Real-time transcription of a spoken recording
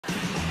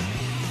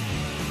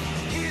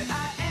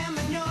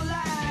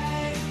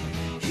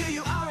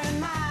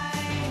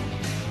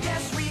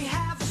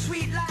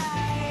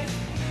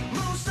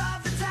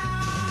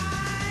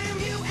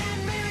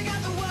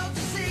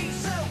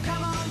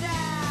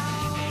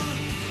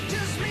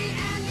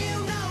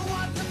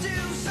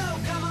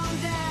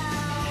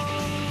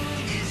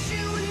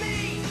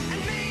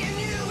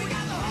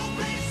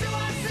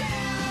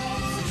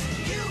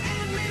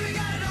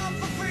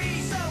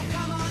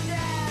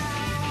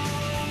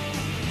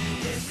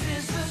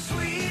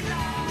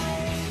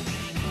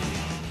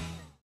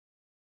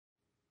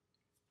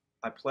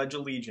I pledge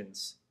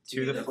allegiance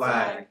to the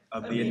flag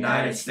of the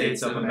United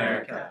States of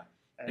America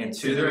and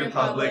to the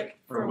republic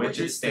for which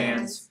it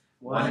stands,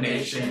 one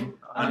nation,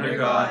 under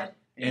God,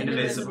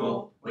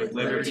 indivisible, with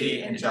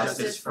liberty and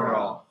justice for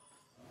all.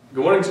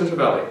 Good morning, Central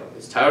Valley.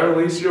 It's Tyler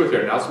Elise here with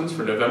your announcements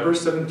for November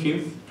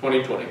 17th,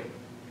 2020.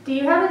 Do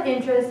you have an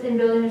interest in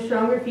building a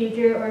stronger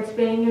future or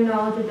expanding your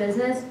knowledge of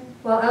business?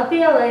 Well,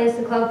 FBLA is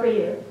the club for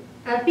you.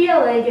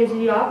 FBLA gives you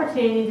the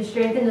opportunity to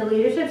strengthen the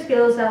leadership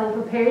skills that will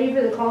prepare you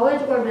for the college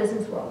or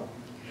business world.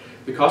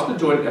 The cost to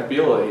join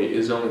FBLA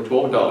is only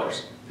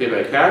 $12. Pay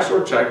by cash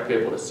or check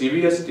payable to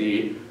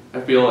CBSD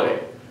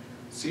FBLA.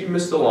 See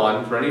Ms.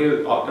 DeLon or any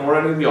of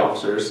the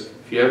officers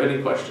if you have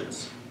any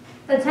questions.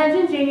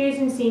 Attention juniors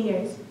and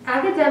seniors.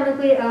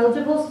 Academically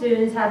eligible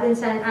students have been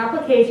sent an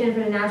application for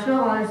the National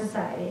Honor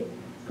Society.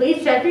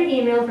 Please check your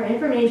email for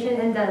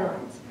information and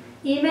deadlines.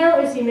 Email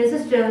or see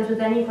Mrs. Jones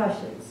with any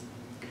questions.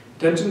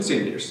 Attention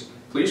seniors.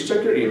 Please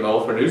check your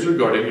email for news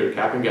regarding your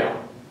cap and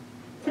gown.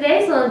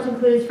 Today's lunch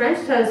includes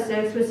French toast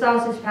sticks with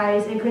sausage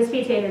patties and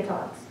crispy tater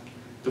tots.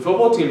 The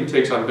football team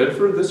takes on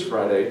Bedford this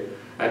Friday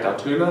at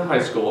Altoona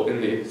High School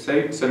in the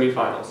state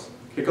semifinals.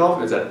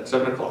 Kickoff is at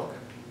 7 o'clock.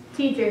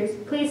 Teachers,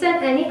 please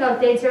send any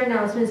updates or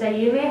announcements that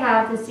you may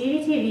have to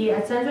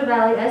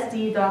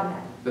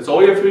cdtv@centralvalleysd.net. That's all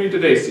we have for you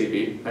today,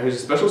 CB. Now here's a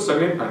special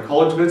segment on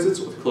college visits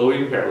with Chloe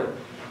and Carolyn.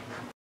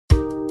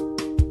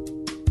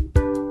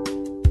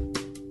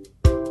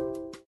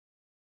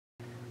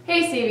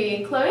 Hey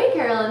CB, Chloe and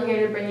Carolyn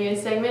here to bring you a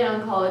segment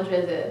on college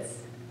visits.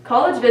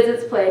 College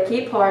visits play a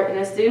key part in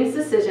a student's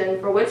decision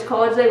for which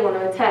college they want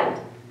to attend.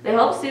 They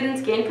help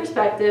students gain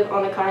perspective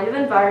on the kind of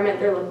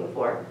environment they're looking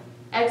for.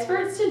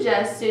 Experts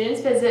suggest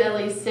students visit at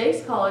least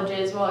 6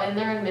 colleges while in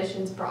their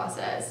admissions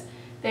process.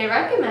 They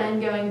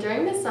recommend going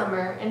during the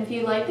summer, and if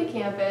you like the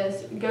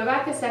campus, go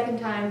back a second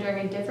time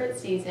during a different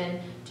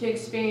season to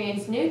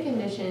experience new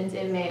conditions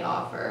it may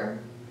offer.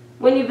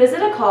 When you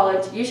visit a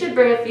college, you should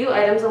bring a few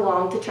items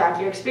along to track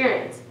your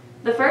experience.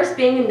 The first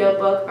being a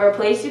notebook or a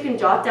place you can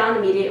jot down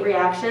immediate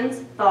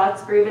reactions,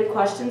 thoughts, or even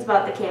questions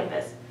about the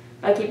campus.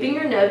 By keeping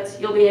your notes,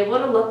 you'll be able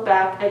to look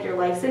back at your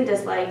likes and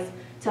dislikes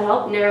to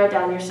help narrow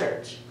down your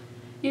search.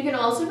 You can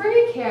also bring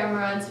a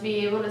camera to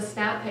be able to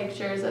snap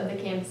pictures of the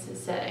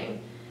campus's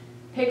setting.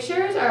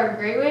 Pictures are a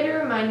great way to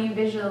remind you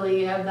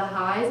visually of the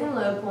highs and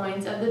low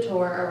points of the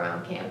tour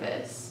around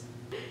campus.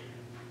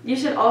 You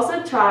should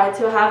also try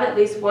to have at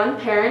least one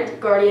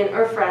parent, guardian,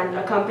 or friend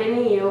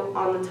accompany you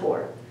on the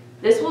tour.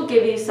 This will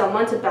give you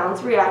someone to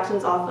bounce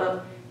reactions off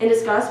of and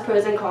discuss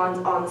pros and cons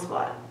on the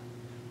spot.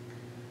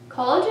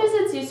 College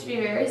visits used to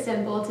be very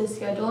simple to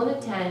schedule and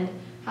attend.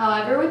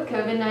 However, with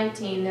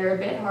COVID-19, they're a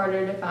bit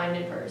harder to find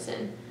in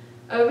person.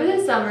 Over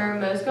the summer,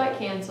 most got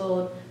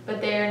canceled,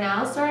 but they are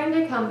now starting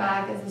to come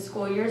back as the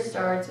school year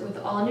starts with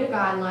all new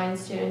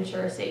guidelines to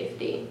ensure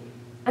safety.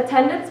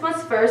 Attendants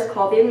must first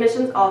call the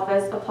admissions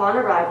office upon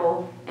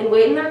arrival and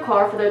wait in their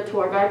car for their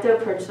tour guide to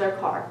approach their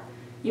car.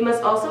 You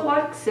must also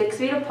walk 6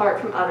 feet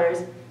apart from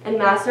others, and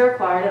masks are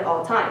required at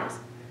all times.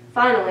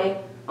 Finally,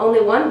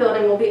 only one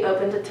building will be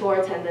open to tour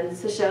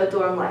attendants to show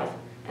dorm life,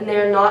 and they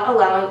are not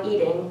allowing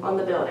eating on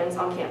the buildings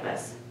on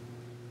campus.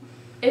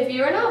 If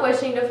you are not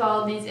wishing to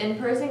follow these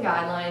in-person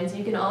guidelines,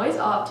 you can always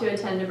opt to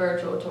attend a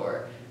virtual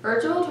tour.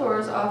 Virtual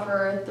tours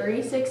offer a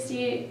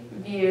 360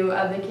 view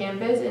of the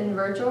campus in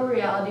virtual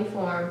reality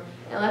form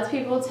and lets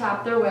people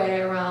tap their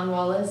way around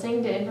while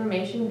listening to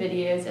information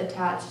videos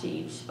attached to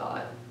each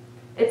spot.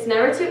 It's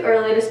never too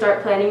early to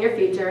start planning your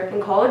future,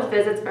 and college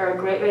visits are a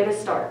great way to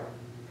start.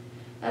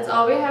 That's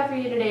all we have for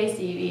you today,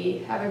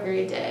 CB. Have a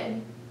great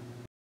day.